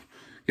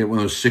 get one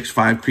of those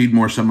 6.5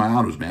 Creedmoor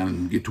semi-autos, man,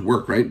 and get to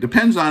work, right?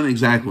 Depends on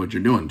exactly what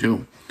you're doing,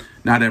 too.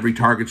 Not every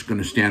target's going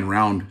to stand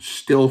around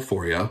still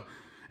for you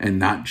and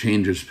not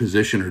change its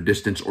position or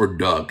distance or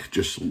duck,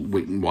 just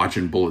waiting,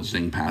 watching bullets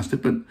zing past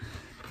it, but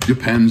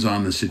depends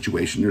on the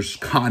situation. There's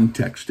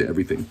context to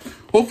everything.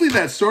 Hopefully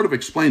that sort of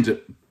explains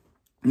it.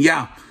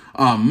 Yeah,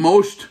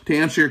 to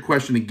answer your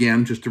question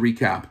again, just to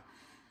recap,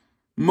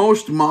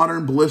 most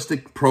modern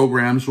ballistic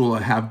programs will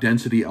have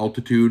density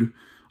altitude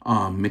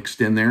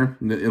mixed in there.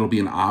 It'll be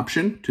an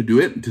option to do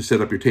it, to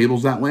set up your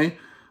tables that way.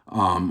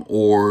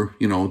 Or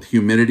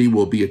humidity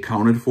will be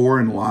accounted for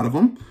in a lot of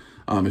them,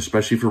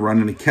 especially if you're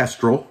running a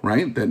Kestrel,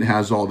 right, that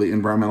has all the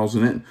environmentals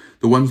in it.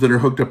 The ones that are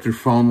hooked up to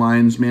phone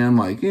lines, man,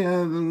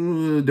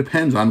 it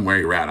depends on where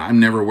you're at. I'm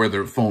never where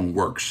the phone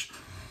works.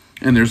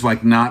 And there's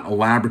not a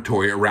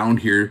laboratory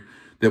around here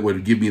that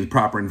would give me the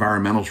proper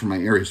environmentals for my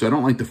area. So I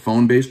don't like the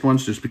phone-based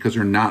ones just because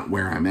they're not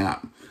where I'm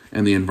at.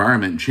 And the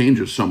environment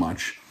changes so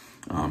much.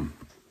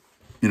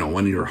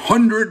 When you're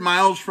 100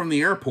 miles from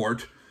the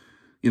airport,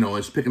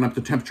 it's picking up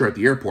the temperature at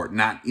the airport,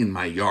 not in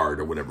my yard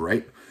or whatever,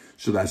 right?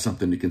 So that's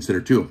something to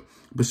consider too.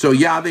 But so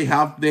yeah, they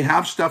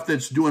have stuff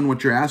that's doing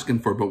what you're asking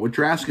for, but what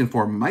you're asking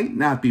for might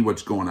not be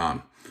what's going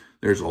on.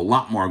 There's a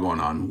lot more going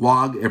on.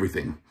 Log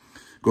everything.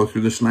 Go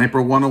through the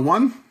Sniper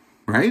 101,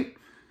 right?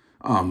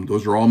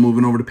 Those are all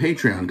moving over to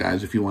Patreon,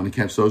 guys. If you want to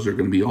catch those, they're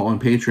going to be all on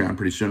Patreon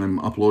pretty soon. I'm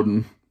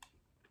uploading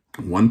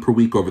one per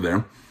week over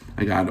there.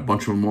 I got a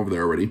bunch of them over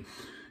there already.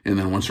 And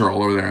then once they're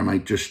all over there, I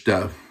might just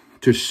to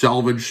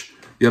salvage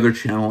the other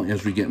channel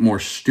as we get more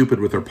stupid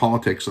with our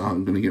politics.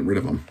 I'm going to get rid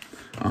of them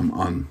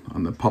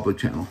on the public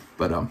channel.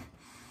 But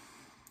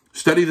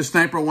study the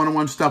Sniper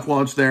 101 stuff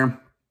while it's there,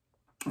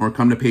 or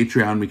come to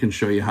Patreon. We can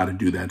show you how to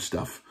do that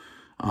stuff.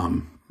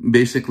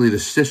 Basically, the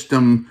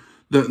system,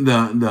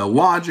 the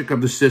logic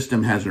of the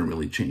system hasn't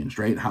really changed,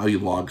 right? How you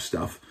log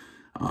stuff.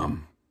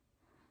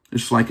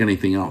 It's like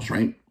anything else,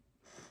 right?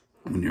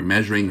 When you're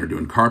measuring or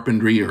doing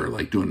carpentry or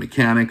doing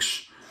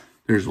mechanics,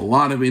 there's a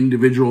lot of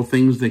individual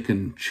things that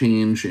can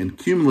change, and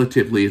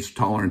cumulatively it's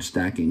tolerance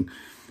stacking.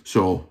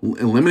 So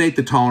eliminate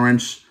the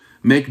tolerance,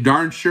 Make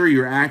darn sure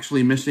you're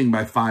actually missing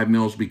by 5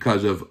 mils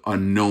because of a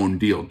known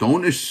deal.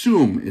 Don't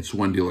assume it's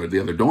one deal or the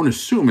other. Don't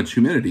assume it's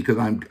humidity, because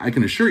I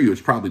can assure you it's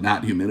probably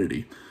not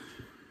humidity.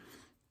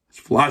 It's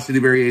velocity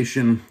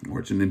variation, or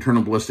it's an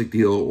internal ballistic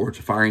deal, or it's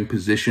a firing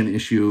position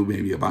issue,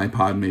 maybe a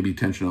bipod, maybe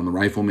tension on the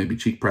rifle, maybe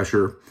cheek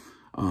pressure,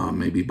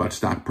 maybe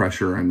buttstock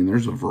pressure. I mean,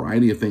 there's a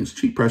variety of things.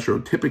 Cheek pressure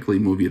will typically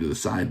move you to the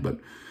side,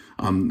 but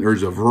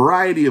there's a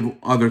variety of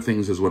other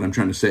things, is what I'm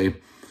trying to say,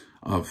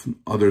 of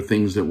other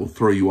things that will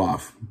throw you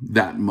off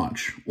that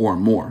much or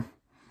more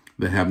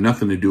that have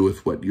nothing to do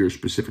with what you're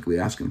specifically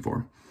asking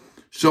for.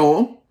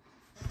 So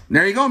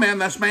there you go, man.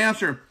 That's my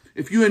answer.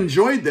 If you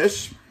enjoyed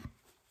this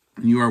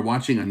and you are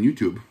watching on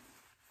YouTube,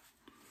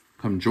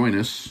 come join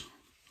us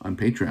on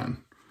Patreon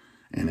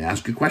and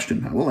ask a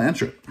question. I will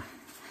answer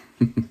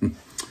it.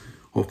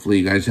 Hopefully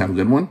you guys have a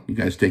good one. You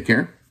guys take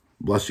care.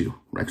 Bless you.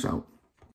 Rex out.